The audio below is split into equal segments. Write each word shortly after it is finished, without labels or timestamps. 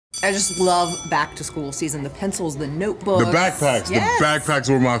I just love back to school season. The pencils, the notebooks. The backpacks. Yes. The backpacks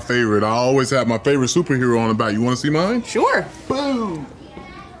were my favorite. I always had my favorite superhero on the back. You want to see mine? Sure. Boom.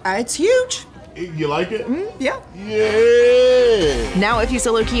 It's huge. You like it? Yeah. Yeah. Now at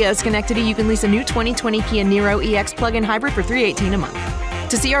Fuccillo Kia of Schenectady, you can lease a new 2020 Kia Niro EX plug-in hybrid for $318 a month.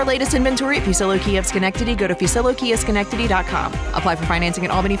 To see our latest inventory at Fuccillo Kia of Schenectady, go to FuccilloKiaSchenectady.com. Apply for financing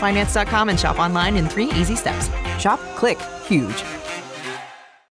at AlbanyFinance.com and shop online in 3 easy steps. Shop, click, huge.